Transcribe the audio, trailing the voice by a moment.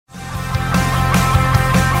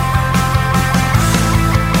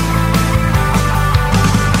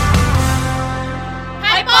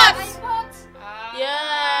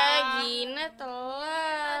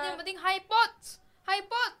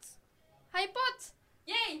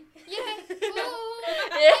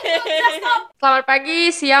Selamat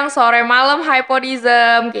pagi, siang, sore, malam,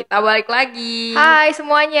 Hypodism. Kita balik lagi. Hai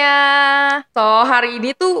semuanya. So, hari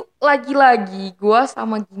ini tuh lagi-lagi gue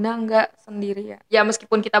sama Gina nggak sendirian. Ya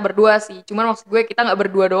meskipun kita berdua sih, cuman maksud gue kita nggak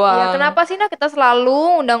berdua doang. Ya kenapa sih kita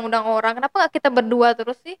selalu undang-undang orang? Kenapa nggak kita berdua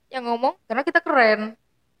terus sih yang ngomong? Karena kita keren.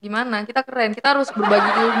 Gimana? Kita keren. Kita harus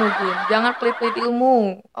berbagi ilmu, Gin. Jangan pelit-pelit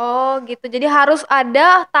ilmu. Oh gitu. Jadi harus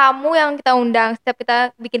ada tamu yang kita undang setiap kita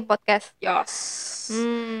bikin podcast. Yos.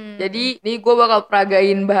 Jadi Jadi, nih gue bakal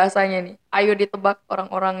peragain bahasanya nih. Ayo ditebak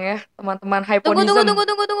orang-orang ya, teman-teman Hypodism.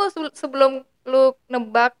 tunggu. Sebelum lu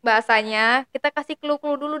nebak bahasanya, kita kasih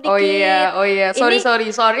clue-clue dulu dikit. Oh iya. Sorry.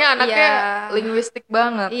 Soalnya anaknya Iya. linguistik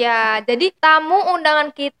banget. Iya, jadi tamu undangan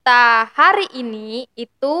kita hari ini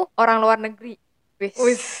itu orang luar negeri.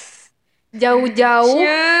 Wis. Jauh-jauh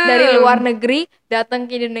Siap. dari luar negeri datang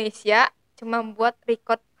ke Indonesia cuma buat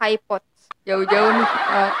record HiPod. Jauh-jauh nih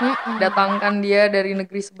kita datangkan dia dari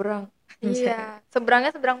negeri seberang. Iya,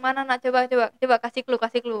 seberangnya seberang mana nak? Coba kasih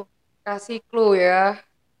clue. Kasih clue ya.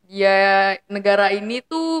 Dia negara ini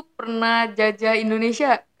tuh pernah jajah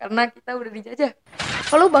Indonesia karena kita udah dijajah.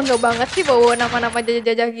 Kalau bangga banget sih bawa nama-nama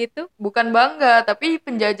jajah-jajah gitu. Bukan bangga, tapi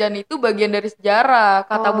penjajahan itu bagian dari sejarah.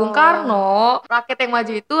 Kata Bung Oh. Karno, rakyat yang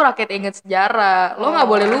maju itu rakyat yang ingat sejarah. Lo nggak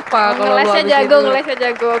boleh lupa kalau lo Ngelesnya habis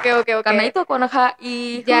jago. Oke. Karena itu aku anak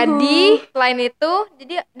HI. Jadi selain itu,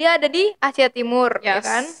 jadi dia ada di Asia Timur, ya Yes.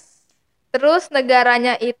 kan? Terus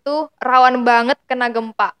negaranya itu rawan banget kena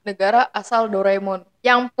gempa. Negara asal Doraemon.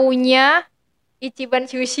 Yang punya Ichiban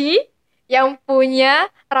Sushi, yang punya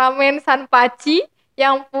Ramen Sanpachi,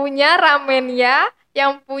 yang punya ramennya,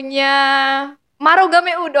 yang punya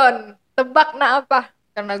Marugame Udon. Tebak nak apa?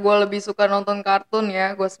 Karena gue lebih suka nonton kartun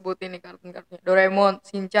ya, gue sebutin nih kartun-kartunnya. Doraemon,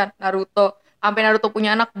 Shinchan, Naruto. Sampai Naruto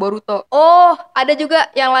punya anak, Boruto. Oh, ada juga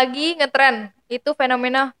yang lagi ngetren. Itu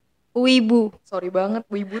fenomena wibu. Sorry banget,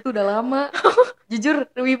 Wibu tuh udah lama. Jujur,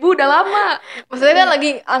 Wibu udah lama. Maksudnya kan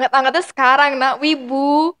lagi angkat-angkatnya sekarang, nak.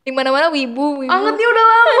 Wibu. Di mana-mana wibu. Angetnya udah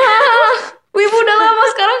lama. Wibu udah lama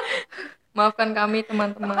sekarang. Maafkan kami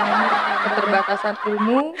teman-teman, keterbatasan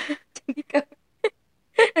ilmu. Jadi kami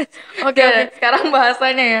Oke. sekarang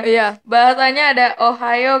bahasanya ya. Iya. Bahasanya ada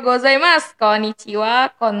Ohayo gozaimasu,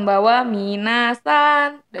 konnichiwa, konbawa,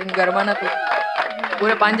 minasan. Dan negara mana tuh?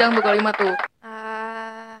 Udah panjang tuh kalimat tuh.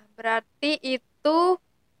 Berarti itu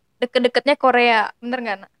deket-deketnya Korea. Bener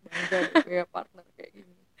nggak, nak? Bangga kayak partner kayak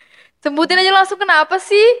gini. Sebutin aja langsung kenapa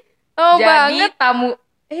sih? Oh, Jadi banget. tamu,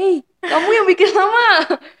 kamu yang bikin nama.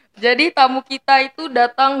 Jadi tamu kita itu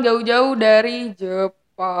datang jauh-jauh dari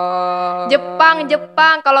Jepang.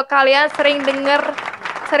 Jepang. Kalau kalian sering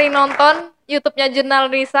nonton YouTube-nya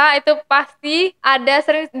Jurnal Risa, itu pasti ada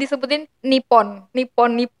sering disebutin Nippon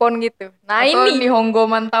gitu. Nah, Atau ini. Nihongo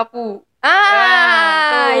Mantapu.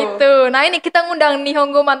 tuh. Itu. Nah, ini kita ngundang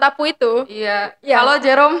Nihongo Mantapu itu. Iya. Ya. Halo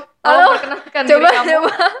Jerome, Halo. tolong perkenalkan diri kamu.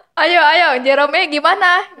 Coba. Ayo, Jerome,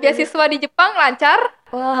 gimana? Beasiswa di Jepang lancar?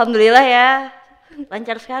 Wah, alhamdulillah ya.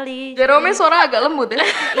 Lancar sekali. Jerome suara agak lembut ya.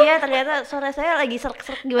 Iya, ternyata suara saya lagi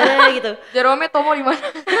serak-serak gimana gitu. Jerome Tomo di mana?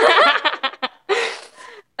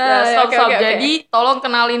 Oke. Jadi tolong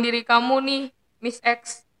kenalin diri kamu nih, Miss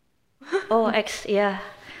X. Oh, X, ya.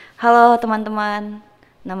 Halo teman-teman.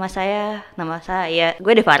 Nama saya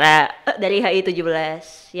gue Devara dari HI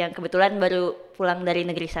 17 yang kebetulan baru pulang dari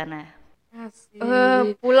negeri sana. Asik.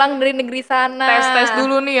 Pulang dari negeri sana. Tes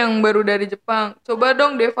dulu nih yang baru dari Jepang. Coba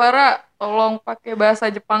dong Devara, tolong pakai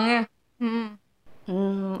bahasa Jepangnya.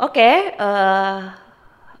 Oke.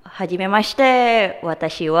 Hajime mashite,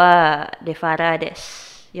 watashi wa Devara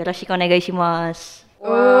desu. Yoroshiku onegai shimasu.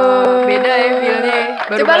 Wah, beda ya feel-nya.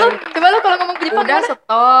 Coba lu kalau ngomong ke Jepang Udah gimana?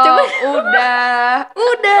 stop. Coba.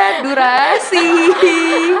 Udah durasi.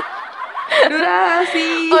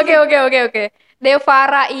 Oke.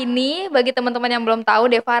 Devara ini, bagi teman-teman yang belum tahu,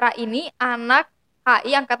 Devara ini anak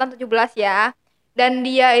HI angkatan 17 ya. Dan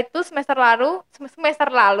dia itu semester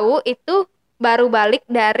lalu itu baru balik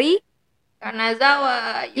dari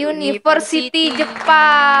Kanazawa University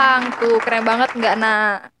Jepang. Tuh, keren banget nggak,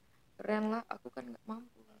 nak? Keren lah, aku kan nggak mampu.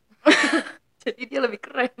 Jadi dia lebih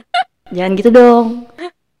keren. Jangan gitu dong.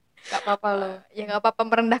 Gak apa-apa loh. Ya nggak apa-apa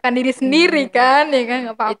merendahkan diri sendiri kan, ya kan,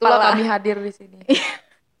 nggak apa-apa Itulah lah. kami hadir di sini.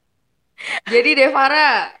 Jadi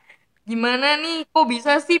Devara, gimana nih? Kok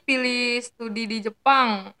bisa sih pilih studi di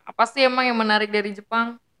Jepang? Apa sih emang yang menarik dari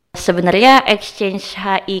Jepang? Sebenarnya exchange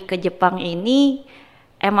HI ke Jepang ini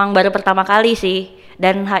emang baru pertama kali sih.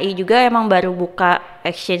 Dan HI juga emang baru buka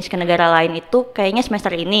exchange ke negara lain itu kayaknya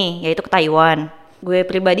semester ini, yaitu ke Taiwan. Gue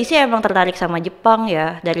pribadi sih emang tertarik sama Jepang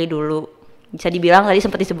ya dari dulu. Bisa dibilang tadi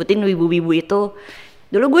sempat disebutin wibu-wibu itu.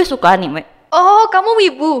 Dulu gue suka anime. Oh, kamu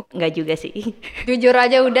wibu. Nggak juga sih. Jujur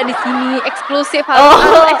aja udah di sini eksklusif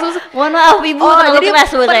Oh, eksklusif. mohon maaf ibu, Oh, terlalu jadi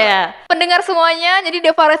keras buat saya. pendengar semuanya,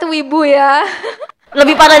 jadi Devara itu wibu ya.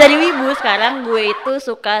 Lebih parah dari wibu, sekarang gue itu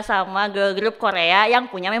suka sama girl group Korea yang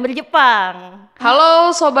punya member Jepang.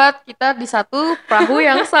 Halo sobat, kita di satu perahu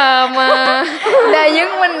yang sama.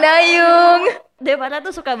 Dayung mendayung. Devara tuh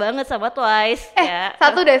suka banget sama Twice ya.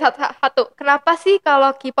 Satu deh, satu. Kenapa sih kalau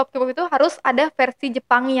K-pop itu harus ada versi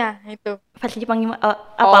Jepangnya itu? Versi Jepang gimana?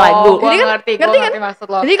 Apa lagu? Gua Jadi kan- ngerti, ngerti gua kan? ngerti maksud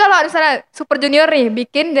lo. Jadi kalau misalnya Super Junior nih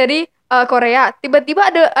bikin dari Korea, tiba-tiba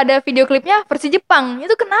ada video klipnya versi Jepang,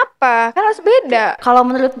 itu kenapa? Kan harus beda. Kalau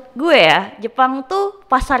menurut gue ya, Jepang tuh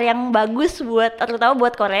pasar yang bagus buat, terutama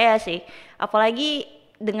buat Korea sih. Apalagi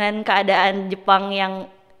dengan keadaan Jepang yang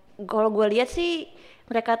kalau gue lihat sih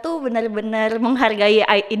mereka tuh benar-benar menghargai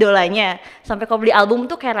idolanya. Sampai kalau beli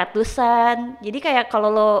album tuh kayak ratusan. Jadi kayak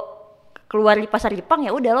kalau lo keluar di pasar Jepang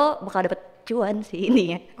ya udah lo bakal dapet cuan sih ini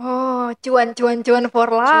ya. Oh, cuan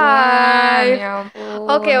for Cuan, life. ya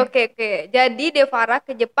ampun. Oke. Jadi Devara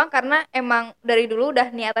ke Jepang karena emang dari dulu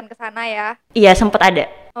udah niatan ke sana ya. Iya sempet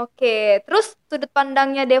ada. Oke, terus sudut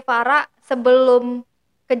pandangnya Devara sebelum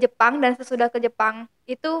ke Jepang dan sesudah ke Jepang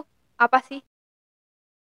itu apa sih?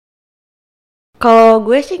 Kalau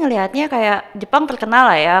gue sih ngelihatnya kayak Jepang terkenal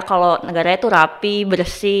lah ya kalau negaranya tuh rapi,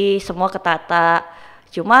 bersih, semua ketata.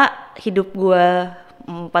 Cuma hidup gue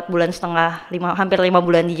 4,5 bulan, hampir 5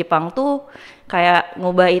 bulan di Jepang tuh kayak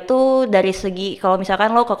ngubah itu dari segi kalau misalkan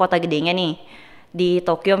lo ke kota gedenya nih di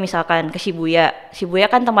Tokyo misalkan ke Shibuya. Shibuya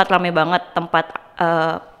kan tempat rame banget, tempat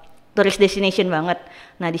tourist destination banget.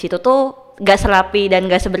 Nah di situ tuh gak serapi dan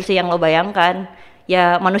gak sebersih yang lo bayangkan.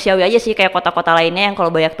 Ya manusiawi aja sih kayak kota-kota lainnya yang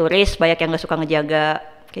kalau banyak turis banyak yang gak suka ngejaga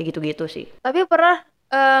kayak gitu-gitu sih. Tapi pernah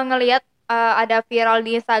ngelihat ada viral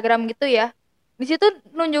di Instagram gitu ya. Di situ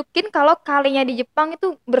nunjukin kalau kalinya di Jepang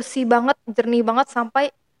itu bersih banget, jernih banget sampai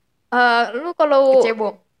lu kalau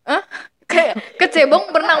Kecebong. kayak kecebong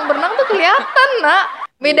berenang-berenang tuh kelihatan, Nak.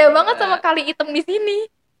 Beda banget sama kali hitam di sini.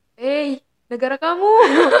 Negara kamu.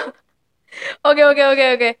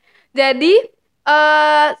 Oke. Jadi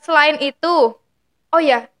selain itu, oh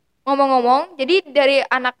ya, ngomong-ngomong, jadi dari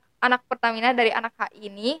anak Pertamina dari anak HI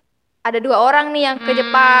ini ada 2 orang nih yang ke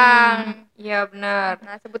Jepang. Iya benar.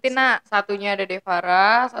 Nah, sebutin Nak. Satunya ada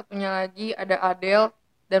Devara, satunya lagi ada Adele,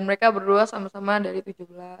 dan mereka berdua sama-sama dari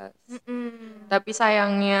 17. Tapi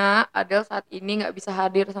sayangnya Adele saat ini nggak bisa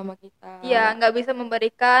hadir sama kita. Iya, nggak bisa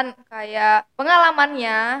memberikan kayak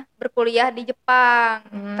pengalamannya berkuliah di Jepang.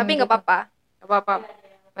 Tapi nggak gitu. apa-apa. Nggak apa-apa.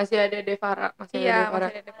 Masih ada Devara, Iya,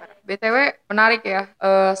 masih ada Devara. BTW menarik ya,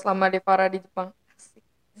 selama Devara di Jepang. Asik.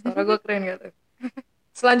 Suara gue keren gak tuh?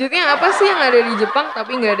 Selanjutnya apa sih yang ada di Jepang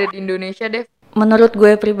tapi nggak ada di Indonesia, Dev? Menurut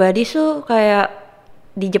gue pribadi tuh kayak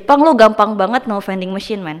di Jepang lo gampang banget no vending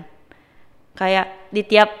machine man. Kayak di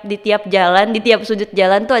tiap jalan, di tiap sudut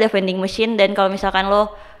jalan tuh ada vending machine dan kalau misalkan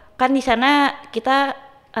lo kan di sana kita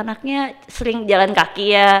anaknya sering jalan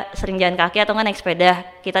kaki atau nggak naik sepeda.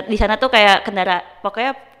 Kita di sana tuh kayak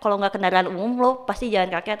pokoknya kalau nggak kendaraan umum lo pasti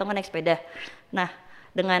jalan kaki atau nggak naik sepeda. Nah,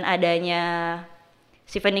 dengan adanya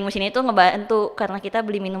si vending machine itu ngebantu karena kita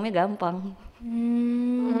beli minumnya gampang.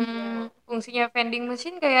 Fungsinya vending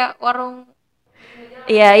machine kayak warung.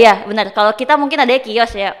 Iya benar. Kalau kita mungkin ada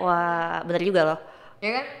kios ya. Wah, benar juga loh.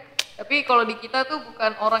 Ya kan? Tapi kalau di kita tuh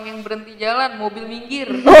bukan orang yang berhenti jalan, mobil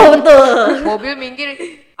minggir. Oh, betul. Mobil minggir,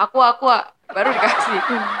 aku baru dikasih.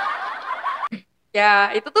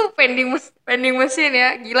 Ya, itu tuh vending machine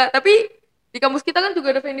ya, gila. Tapi di kampus kita kan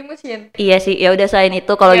juga ada vending machine. Iya sih, ya udah selain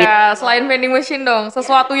itu kalau gitu. Ya, selain vending machine dong,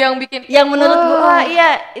 sesuatu yang bikin Yang menurut gua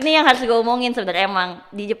iya, ini yang harus gue omongin sebenarnya emang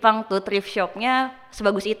di Jepang tuh thrift shopnya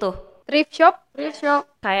sebagus itu. Thrift shop?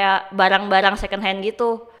 Kayak barang-barang second hand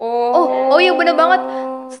gitu. Oh iya bener banget.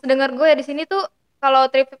 Sedengar gue ya di sini tuh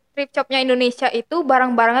kalau thrift shopnya Indonesia itu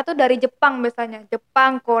barang-barangnya tuh dari Jepang biasanya.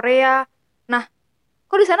 Jepang, Korea. Nah,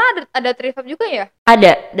 kok di sana ada thrift shop juga ya?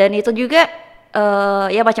 Ada, dan itu juga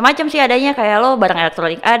ya macam-macam sih adanya kayak lo barang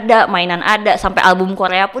elektronik ada, mainan ada, sampai album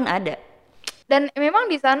Korea pun ada. Dan memang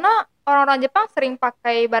di sana orang-orang Jepang sering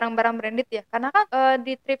pakai barang-barang branded ya, karena kan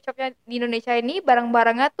di thrift shopnya di Indonesia ini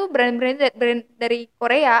barang-barangnya tuh brand dari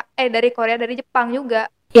Korea, dari Jepang juga.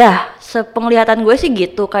 Ya, sepenglihatan gue sih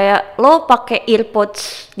gitu, kayak lo pakai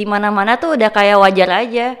earpods di mana-mana tuh udah kayak wajar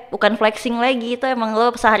aja, bukan flexing lagi, itu emang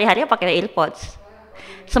lo sehari-hari pakai earpods.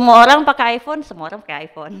 Semua orang pakai iPhone.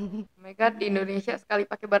 Oh my god, di Indonesia sekali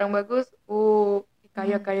pakai barang bagus,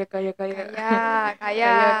 kaya.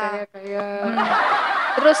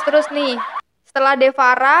 Terus nih, setelah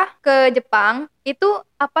Devara ke Jepang itu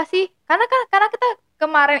apa sih? Karena kita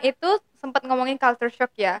kemarin itu sempat ngomongin culture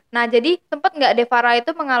shock ya. Nah, jadi sempat nggak Devara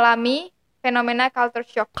itu mengalami fenomena culture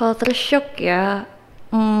shock? Culture shock ya,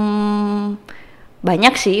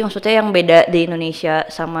 banyak sih, maksudnya yang beda di Indonesia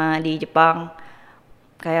sama di Jepang.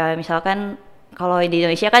 Kayak misalkan kalau di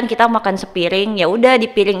Indonesia kan kita makan sepiring, ya udah di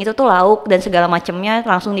piring itu tuh lauk dan segala macamnya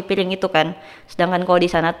langsung di piring itu kan. Sedangkan kalau di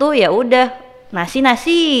sana tuh ya udah nasi,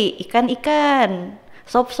 ikan,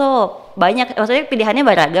 sop, banyak. Maksudnya pilihannya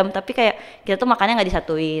beragam, tapi kayak kita tuh makannya nggak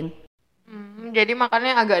disatuin. Jadi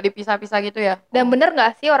makannya agak dipisah-pisah gitu ya. Dan bener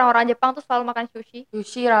nggak sih orang-orang Jepang tuh selalu makan sushi?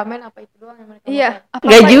 Sushi, ramen apa itu doang yang mereka Iya. makan?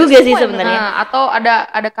 Nggak Apa-apa juga itu sih semua sebenarnya. Nah, atau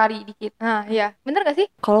ada kari dikit. Nah, iya. Bener gak sih?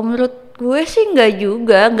 Kalau menurut gue sih nggak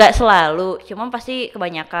juga, nggak selalu. Cuma pasti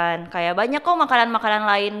kebanyakan. Kayak banyak kok makanan-makanan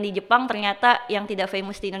lain di Jepang ternyata yang tidak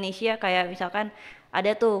famous di Indonesia. Kayak misalkan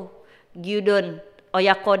ada tuh gyudon,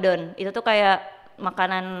 oyakodon. Itu tuh kayak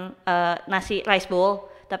makanan nasi rice bowl.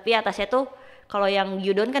 Tapi atasnya tuh kalau yang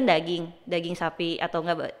gyudon kan daging sapi atau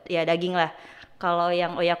enggak ya daging lah. Kalau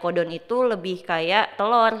yang oyakodon itu lebih kayak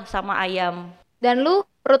telur sama ayam. Dan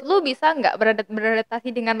perut lu bisa nggak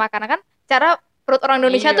beradaptasi dengan makanan kan? Cara perut orang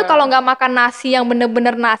Indonesia Iya. tuh kalau nggak makan nasi yang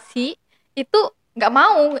bener-bener nasi itu nggak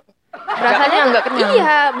mau. Rasanya nggak kenyang.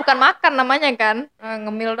 Iya, bukan makan namanya kan.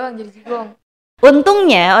 Ngemil doang jadi jigong.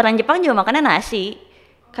 Untungnya orang Jepang juga makannya nasi.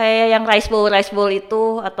 Kayak yang rice bowl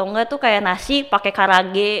itu atau enggak tuh kayak nasi pakai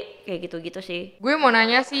karage kayak gitu-gitu sih. Gue mau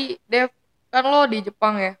nanya sih, Dev, kan lo di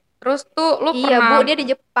Jepang ya. Terus tuh lo Iya, pernah Bu, dia di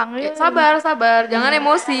Jepang. sabar, jangan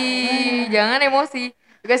emosi.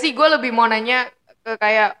 Gak sih, gue lebih mau nanya ke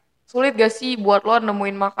kayak sulit gak sih buat lo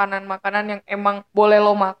nemuin makanan-makanan yang emang boleh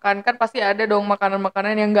lo makan? Kan pasti ada dong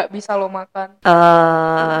makanan-makanan yang nggak bisa lo makan.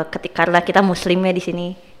 Karena kita muslim ya di sini.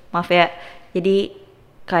 Maaf ya. Jadi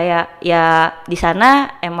kayak ya di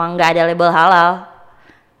sana emang nggak ada label halal.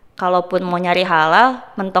 Kalaupun mau nyari halal,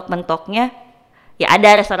 mentok-mentoknya ya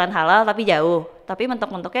ada restoran halal tapi jauh. Tapi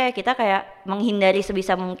mentok-mentoknya kita kayak menghindari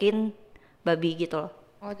sebisa mungkin babi gitu loh.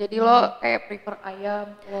 Oh, jadi lo kayak prefer ayam,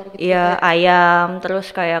 telur gitu. Iya, ayam,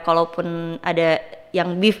 terus kayak kalaupun ada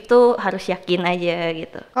yang beef tuh harus yakin aja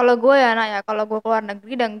gitu. Kalau gue ya, Nak ya, kalau gue keluar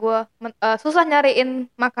negeri dan gue susah nyariin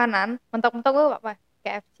makanan, mentok-mentok gue apa?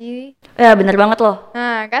 KFC. Ya bener banget loh.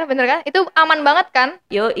 Nah, kan bener kan? Itu aman banget kan?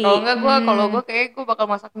 Yoi. Kalau enggak gue kayak gue bakal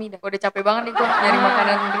masak mie dah. Gue udah capek banget nih gue nyari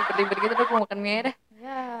makanan ribet-ribet gitu, gue makan mie aja dah.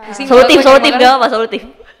 Ya. Pusing Solutif gua nyari gak apa solutif.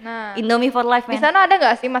 Nah, Indomie for life di man. sana ada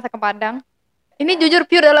nggak sih masakan Padang? Ini jujur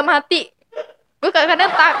pure dalam hati. Gue kadang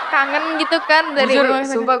kangen gitu kan dari Jujur, masakan.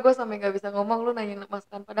 sumpah gue sampai nggak bisa ngomong. Lu nanya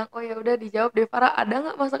masakan Padang, oh ya udah dijawab deh Farah, ada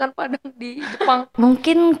nggak masakan Padang di Jepang?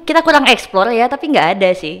 Mungkin kita kurang explore ya, tapi nggak ada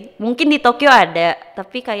sih. Mungkin di Tokyo ada,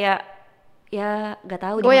 tapi kayak ya nggak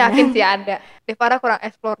tahu. Gue yakin sih ada. Devara kurang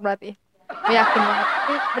explore berarti. Gue yakin banget.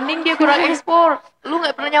 Mending dia kurang ekspor, lu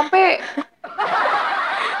nggak pernah nyampe.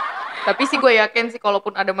 Tapi sih gue yakin sih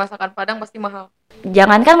kalaupun ada masakan Padang pasti mahal.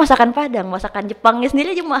 Jangankan masakan Padang, masakan Jepangnya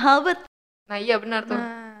sendiri aja mahal banget. Nah iya benar tuh.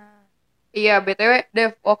 Nah, Iya BTW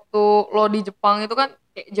Dev, waktu lo di Jepang itu kan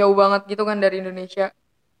kayak jauh banget gitu kan dari Indonesia.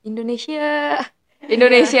 Indonesia.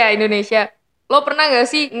 Lo pernah gak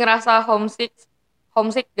sih ngerasa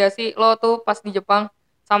homesick gak sih lo tuh pas di Jepang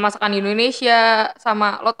sama masakan Indonesia,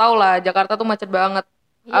 sama lo tau lah Jakarta tuh macet banget.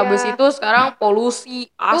 iya. Abis itu sekarang polusi,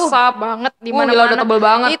 asap banget di gila mana-mana. udah tebel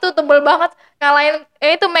banget. Itu tebel banget. Ngalahin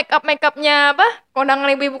itu makeupnya apa? Kondangan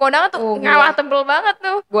ibu-ibu kondangan tuh Oh, ngalah gila. tebel banget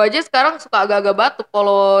tuh. Gue aja sekarang suka agak-agak batuk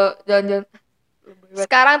kalau jalan-jalan.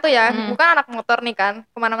 Sekarang tuh ya, bukan anak motor nih kan,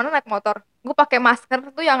 kemana-mana naik motor. Gue pakai masker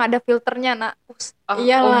tuh yang ada filternya, Nak.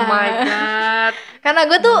 Iyalah. Oh my god. Karena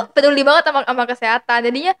gue tuh peduli banget sama kesehatan.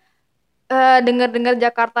 Jadinya dengar-dengar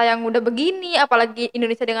Jakarta yang udah begini, apalagi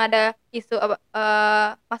Indonesia dengan ada isu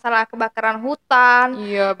masalah kebakaran hutan.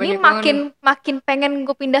 Iya, Ini banyak makin pengen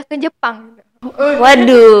gue pindah ke Jepang.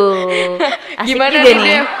 Waduh, asik Gimana juga nih, nih.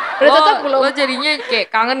 Dev? Udah cocok belum? Lo jadinya kayak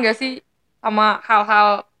kangen gak sih sama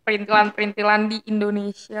hal-hal perintilan-perintilan di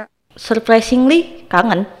Indonesia? Surprisingly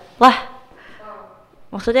kangen lah.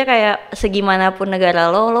 Maksudnya kayak segimanapun negara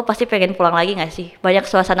lo pasti pengen pulang lagi nggak sih? Banyak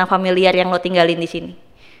suasana familiar yang lo tinggalin di sini.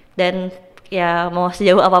 Dan ya mau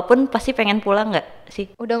sejauh apapun pasti pengen pulang nggak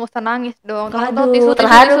sih? Udah gak usah nangis dong. Aduh,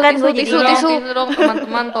 terharu kan gue Tisu jadinya. dong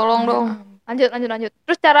teman-teman, tolong dong. Lanjut.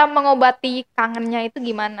 Terus cara mengobati kangennya itu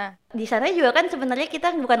gimana? Di sana juga kan sebenarnya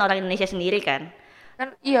kita bukan orang Indonesia sendiri kan?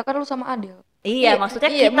 Kan iya kan lu sama Adel. Iya,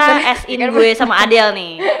 maksudnya iya, kita bener. as in gue sama Adel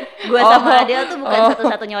nih. Gue sama Adel tuh bukan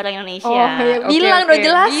satu-satunya orang Indonesia. iya. Oke, Bilang oke. dong,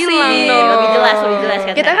 jelasin. Bilang dong. Lebih jelas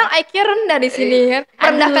kan. Kita kan IQ rendah di sini kan,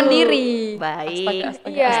 merendahkan Aduh, diri. Baik.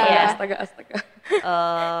 Iya. Astaga.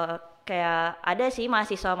 Kayak ada sih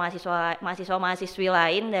mahasiswa-mahasiswi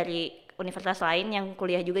lain dari universitas lain yang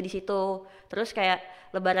kuliah juga di situ. Terus kayak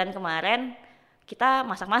Lebaran kemarin kita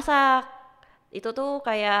masak-masak. Itu tuh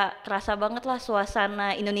kayak kerasa banget lah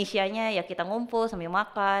suasana Indonesianya, ya kita ngumpul sambil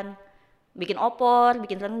makan, bikin opor,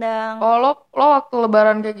 bikin rendang. Oh, lo waktu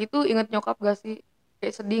lebaran kayak gitu inget nyokap gak sih?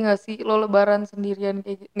 Kayak sedih gak sih lo lebaran sendirian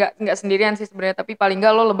kayak gitu? Nggak sendirian sih sebenarnya, tapi paling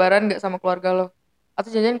nggak lo lebaran nggak sama keluarga lo.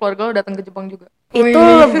 Atau jangan keluarga lo datang ke Jepang juga. Itu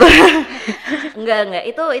Wih. enggak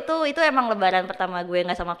itu emang lebaran pertama gue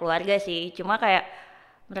nggak sama keluarga sih, cuma kayak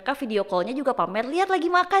mereka video callnya juga pamer, lihat lagi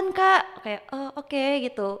makan kak, kayak oh oke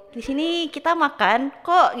gitu, di sini kita makan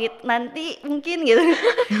kok gitu, nanti mungkin gitu.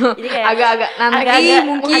 Jadi kayak Agak-agak nanti agak-agak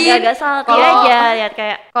mungkin agak-agak salty kalau aja lihat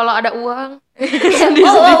kayak kalau ada uang.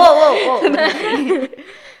 wow, bener sih.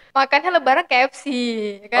 Makannya lebaran KFC,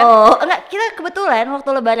 ya kan? Oh enggak, kita kebetulan waktu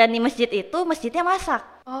lebaran di masjid itu masjidnya masak.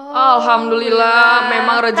 Oh, Alhamdulillah,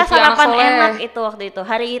 memang Kita rezeki anak sarapan soleh. enak itu waktu itu.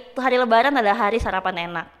 Hari lebaran adalah hari sarapan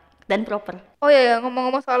enak dan proper. Oh iya, ya,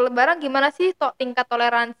 ngomong-ngomong soal lebaran, gimana sih tingkat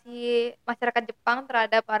toleransi masyarakat Jepang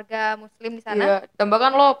terhadap warga muslim di sana? Iya, ditambah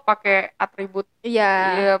kan lo pakai atribut Iya.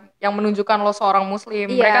 iya, yang menunjukkan lo seorang muslim.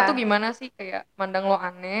 Iya. Mereka tuh gimana sih, kayak mandang lo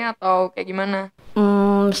aneh atau kayak gimana?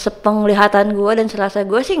 Sepenglihatan gue dan serasa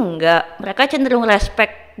gue sih enggak. Mereka cenderung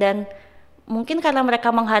respect dan mungkin karena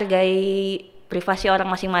mereka menghargai privasi orang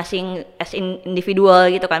masing-masing as individual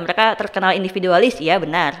gitu kan. Mereka terkenal individualis, ya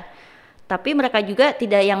benar. Tapi mereka juga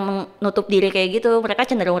tidak yang menutup diri kayak gitu. Mereka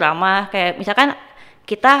cenderung ramah. Kayak misalkan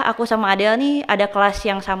aku sama Adele nih ada kelas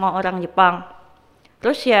yang sama orang Jepang.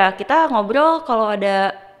 Terus ya kita ngobrol kalau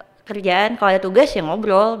ada kerjaan, kalau ada tugas ya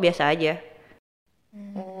ngobrol biasa aja.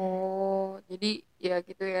 Oh, jadi ya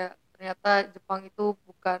gitu ya. Ternyata Jepang itu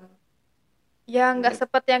bukan. Ya, nggak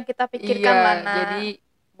seperti yang kita pikirkan Iya, lah, Nak. jadi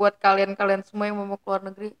buat kalian-kalian semua yang mau ke luar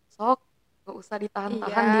negeri, sok gak usah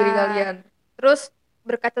ditahan-tahan Iya. diri kalian. Terus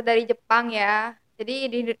berkaca dari Jepang ya, jadi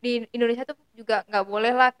di Indonesia tuh juga nggak boleh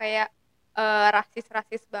lah kayak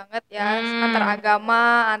rasis-rasis banget ya, antar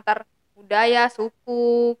agama, antar budaya,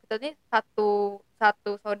 suku. Kita nih satu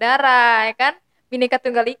saudara, ya kan? Bhinneka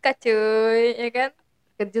Tunggal Ika, cuy, ya kan?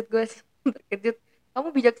 Terkejut gue sih, terkejut. Kamu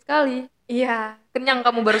bijak sekali. Iya. Kenyang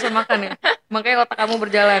kamu barusan makan ya? Makanya otak kamu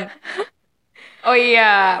berjalan. Oh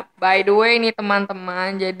iya, by the way nih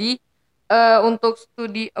teman-teman, jadi untuk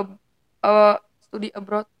studi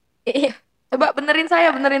abroad, Iya. coba benerin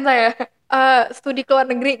saya. Studi ke luar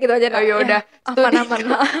negeri gitu aja. Oh iya udah, studi aman.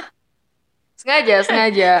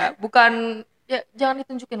 sengaja, bukan ya, jangan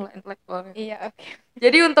ditunjukin lah intelektualnya. Iya, oke.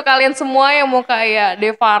 Jadi untuk kalian semua yang mau kayak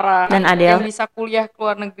Devara Dan Adele. yang bisa kuliah ke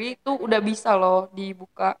luar negeri itu udah bisa loh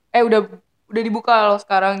dibuka. Udah dibuka loh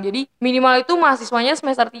sekarang. Jadi minimal itu mahasiswanya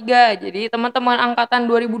semester 3. Jadi teman-teman angkatan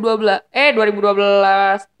 2018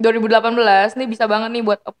 nih bisa banget nih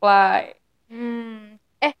buat apply.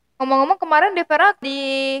 Ngomong-ngomong, kemarin Devera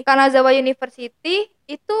di Kanazawa University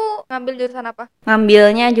itu ngambil jurusan apa?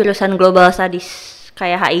 Ngambilnya jurusan Global Studies,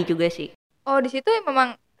 kayak HI juga sih. Oh, di situ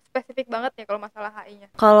memang spesifik banget ya kalau masalah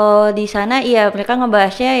HI-nya. Kalau di sana iya mereka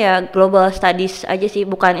ngebahasnya ya Global Studies aja sih,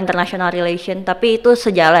 bukan International Relation, tapi itu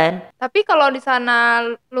sejalan. Tapi kalau di sana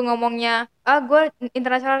lu ngomongnya, gue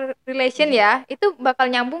International Relation ya, itu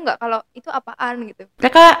bakal nyambung nggak kalau itu apaan gitu?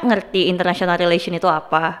 Mereka ngerti International Relation itu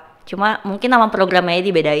apa, cuma mungkin nama programnya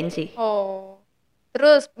dibedain sih. Oh,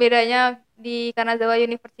 terus bedanya di Kanazawa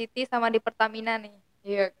University sama di Pertamina nih?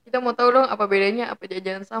 Iya, kita mau tahu dong apa bedanya, apa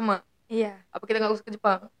jajanan sama? Iya. Apa kita nggak usah ke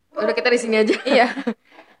Jepang? Udah kita di sini aja. Iya.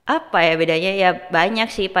 Apa ya bedanya? Ya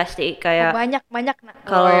banyak sih pasti, kayak banyak nah.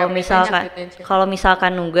 kalau Oh, ya, kalau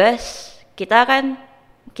misalkan nugas, kita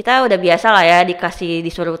udah biasa lah ya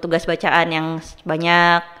disuruh tugas bacaan yang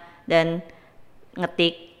banyak dan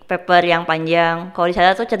ngetik paper yang panjang. Kalau di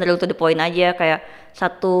sana tuh cenderung to the point aja, kayak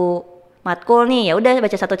satu matkul nih ya udah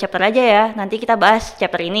baca satu chapter aja ya, nanti kita bahas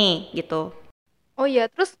chapter ini gitu. Oh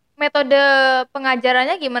iya, terus metode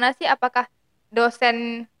pengajarannya gimana sih? Apakah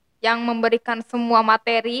dosen yang memberikan semua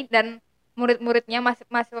materi dan murid-muridnya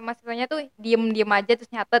mahasiswanya tuh diem aja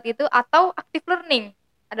terus nyatet itu, atau active learning?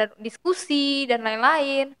 Ada diskusi dan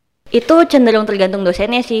lain-lain. Itu cenderung tergantung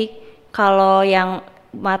dosennya sih. Kalau yang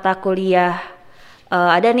mata kuliah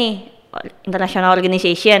ada nih International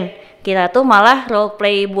Organization, kita tuh malah role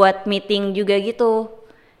play buat meeting juga gitu.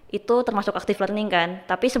 Itu termasuk active learning kan.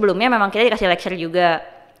 Tapi sebelumnya memang kita dikasih lecture juga.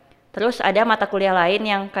 Terus ada mata kuliah lain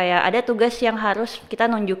yang kayak ada tugas yang harus kita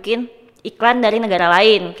nunjukin iklan dari negara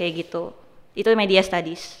lain kayak gitu. Itu media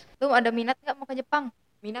studies. Lu ada minat nggak mau ke Jepang?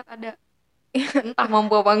 Minat ada. Entah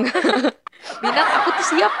mampu apa enggak. Minat aku tuh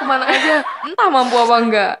siap kemana aja. Entah mampu apa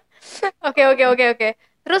enggak. Oke.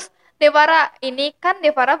 Terus Devara ini kan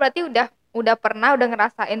Devara berarti udah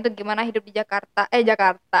ngerasain tuh gimana hidup di Jakarta,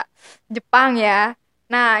 Jepang ya.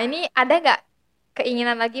 Nah, ini ada nggak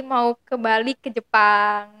keinginan lagi mau ke Bali, ke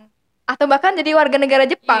Jepang, atau bahkan jadi warga negara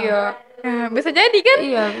Jepang? Iya. Nah, bisa jadi kan?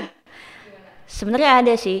 Iya. Sebenarnya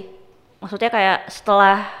ada sih. Maksudnya kayak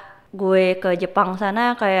setelah gue ke Jepang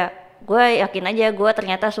sana kayak gue yakin aja gue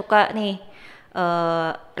ternyata suka nih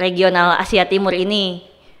regional Asia Timur ini.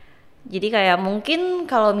 Jadi kayak mungkin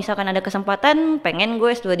kalau misalkan ada kesempatan pengen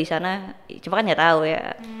gue S2 di sana. Cuma kan nggak tahu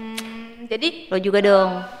ya. Jadi Lo juga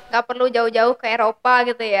dong. nggak perlu jauh-jauh ke Eropa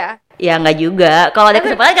gitu ya? Ya nggak juga. Kalau ada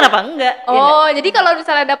kesempatan kenapa enggak? Ya nggak? Oh, jadi kalau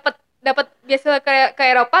misalnya dapat beasiswa ke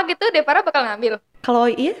Eropa gitu, Devara bakal ngambil. Kalau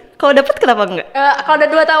iya, kalau dapat kenapa enggak? Kalau ada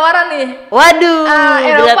 2 tawaran nih, Waduh,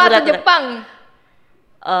 Eropa berat. atau Jepang?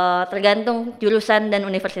 Tergantung jurusan dan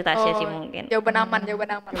universitasnya sih mungkin. Jawaban aman.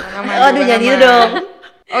 Aduh, jadi itu dong.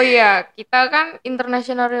 Oh iya, kita kan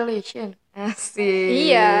international relation. Asik.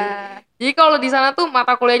 Iya. Jadi kalau di sana tuh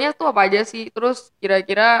mata kuliahnya tuh apa aja sih? Terus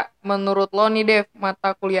kira-kira menurut lo nih Dev,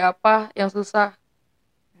 mata kuliah apa yang susah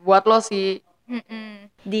buat lo sih?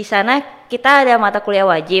 Di sana kita ada mata kuliah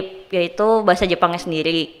wajib, yaitu bahasa Jepangnya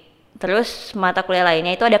sendiri. Terus mata kuliah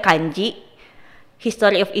lainnya itu ada kanji,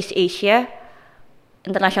 History of East Asia,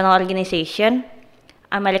 International Organization,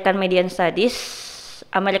 American Median Studies,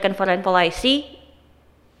 American Foreign Policy,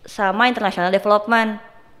 sama International Development.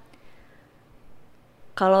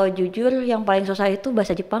 Kalau jujur yang paling susah itu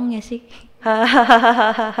bahasa Jepangnya sih.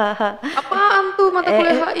 Apaan tuh mata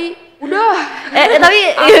kuliah HI? Udah. Tapi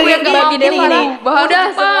Aku yang gak Bagi mampu Devara. bahasa Udah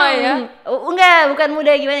Jepang. semua ya. Enggak, bukan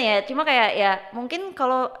mudah gimana ya. Cuma kayak ya mungkin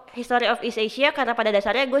kalau History of East Asia karena pada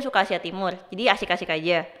dasarnya gue suka Asia Timur. Jadi asik-asik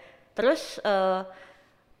aja. Terus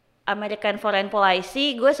American Foreign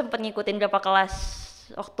Policy gue sempet ngikutin berapa kelas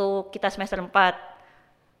waktu kita semester 4.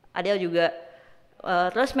 Adel juga.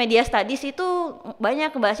 Terus media studies itu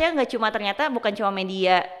banyak bahasnya, nggak cuma ternyata bukan cuma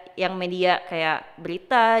media yang media kayak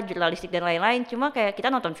berita, jurnalistik dan lain-lain. Cuma kayak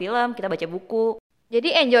kita nonton film, kita baca buku.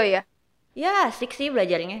 Jadi enjoy ya. Ya asik sih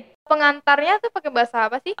belajarnya. Pengantarnya tuh pakai bahasa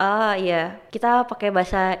apa sih? Ah iya, kita pakai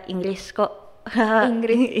bahasa Inggris kok.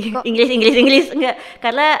 Inggris kok. Inggris enggak,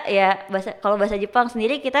 karena ya kalau bahasa Jepang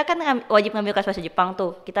sendiri kita kan wajib ngambil kelas bahasa Jepang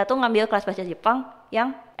tuh. Kita tuh ngambil kelas bahasa Jepang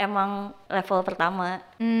yang emang level pertama.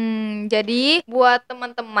 Jadi buat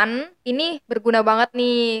teman-teman ini berguna banget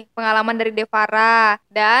nih pengalaman dari Devara,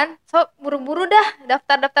 dan buru-buru dah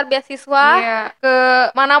daftar beasiswa. Iya, ke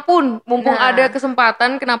manapun mumpung Nah. ada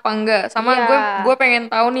kesempatan kenapa enggak? Sama Iya. gue pengen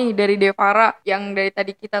tahu nih dari Devara yang dari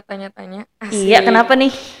tadi kita tanya-tanya. Iya, kenapa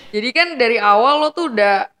nih? Jadi kan dari awal lo tuh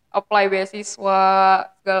udah apply beasiswa,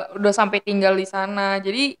 udah sampai tinggal di sana.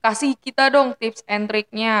 Jadi kasih kita dong tips and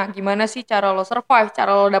triknya. Gimana sih cara lo survive,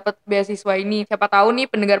 cara lo dapet beasiswa ini? Siapa tahu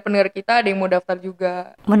nih pendengar-pendengar kita ada yang mau daftar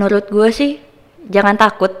juga. Menurut gue sih jangan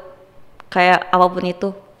takut kayak apapun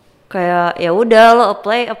itu. Kayak ya udah lo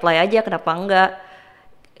apply aja, kenapa enggak?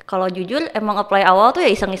 Kalau jujur emang apply awal tuh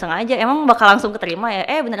ya iseng-iseng aja. Emang bakal langsung keterima ya?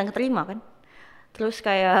 Beneran keterima kan? Terus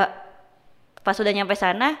kayak pas udah nyampe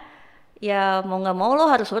sana ya mau nggak mau lo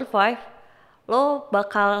harus survive. Lo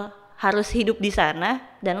bakal harus hidup di sana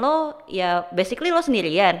dan lo ya basically lo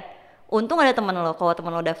sendirian. Untung ada teman lo. Kalau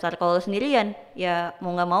teman lo daftar, kalau lo sendirian ya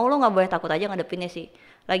mau nggak mau lo nggak boleh takut aja ngadepinnya sih.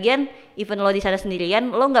 Lagian even lo di sana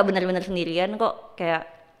sendirian, lo nggak benar-benar sendirian kok. Kayak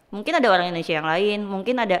mungkin ada orang Indonesia yang lain,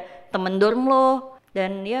 mungkin ada temen dorm lo,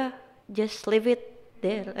 dan ya just leave it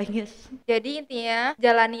there I guess. Jadi intinya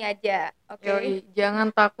jalani aja, oke? Yoi,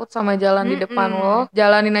 jangan takut sama jalan di depan lo.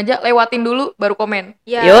 Jalanin aja, lewatin dulu baru komen.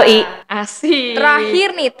 Ya. Yoi. Asik.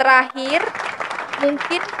 Terakhir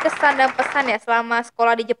mungkin kesan dan pesan ya selama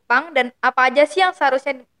sekolah di Jepang, dan apa aja sih yang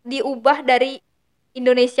seharusnya diubah dari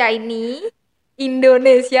Indonesia ini.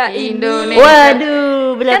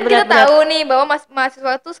 Waduh, Kan kita berat. tahu nih bahwa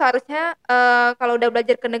mahasiswa tuh seharusnya kalau udah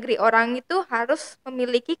belajar ke negeri orang itu harus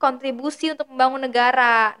memiliki kontribusi untuk membangun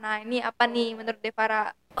negara. Nah, ini apa nih menurut Devara?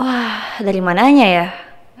 Wah, dari mananya ya?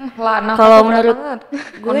 Lana Kalau berat menurut banget.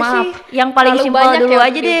 gue Mohon sih maaf. yang paling Terlalu simpel banyak dulu yang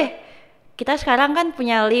aja harus deh. Kita sekarang kan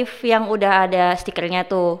punya lift yang udah ada stikernya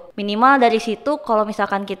tuh. Minimal dari situ kalau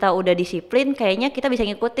misalkan kita udah disiplin kayaknya kita bisa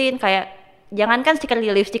ngikutin. Kayak jangankan stiker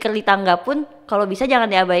di lift, stiker di tangga pun kalau bisa jangan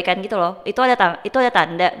diabaikan gitu loh. Itu ada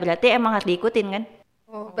tanda, berarti emang harus diikutin kan?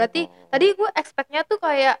 Oh, berarti tadi gue expect-nya tuh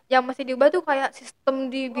kayak yang masih diubah tuh kayak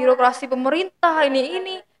sistem di birokrasi pemerintah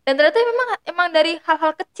ini. Dan ternyata emang dari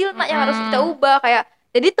hal-hal kecil yang harus kita ubah kayak.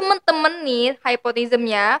 Jadi temen-temen nih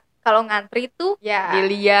hypothesemnya kalau ngantri tuh ya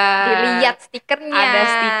dilihat stikernya. Ada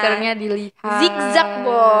stikernya dilihat. Zigzag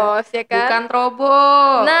bos, ya kan? Bukan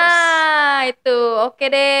terobos. Nah itu oke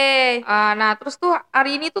deh. Nah terus tuh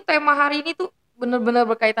tema hari ini tuh bener-bener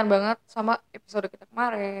berkaitan banget sama episode kita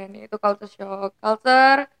kemarin, yaitu culture shock.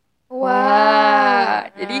 Wah,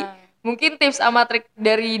 jadi Mungkin tips sama trik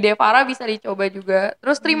dari Devara bisa dicoba juga.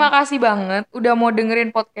 Terus terima kasih banget udah mau dengerin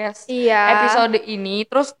podcast Iya. episode ini.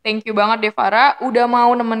 Terus thank you banget Devara udah mau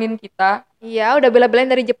nemenin kita. Iya, udah bela-belain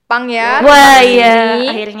dari Jepang ya. Wah, Ini. iya,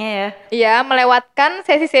 akhirnya ya. Iya, melewatkan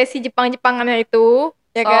sesi-sesi Jepang-Jepangannya itu,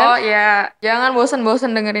 ya kan? Oh ya, jangan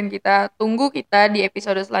bosen-bosen dengerin kita. Tunggu kita di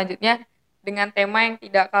episode selanjutnya dengan tema yang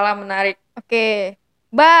tidak kalah menarik. Oke.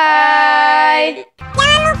 Bye.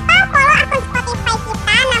 Jangan lupa follow akun Spotify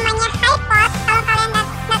kita namanya HiPod. Kalau kalian nggak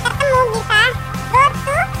ketemu bisa go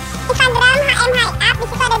to Instagram HM Hi Up, di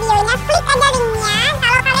situ ada bionya, klik aja linknya.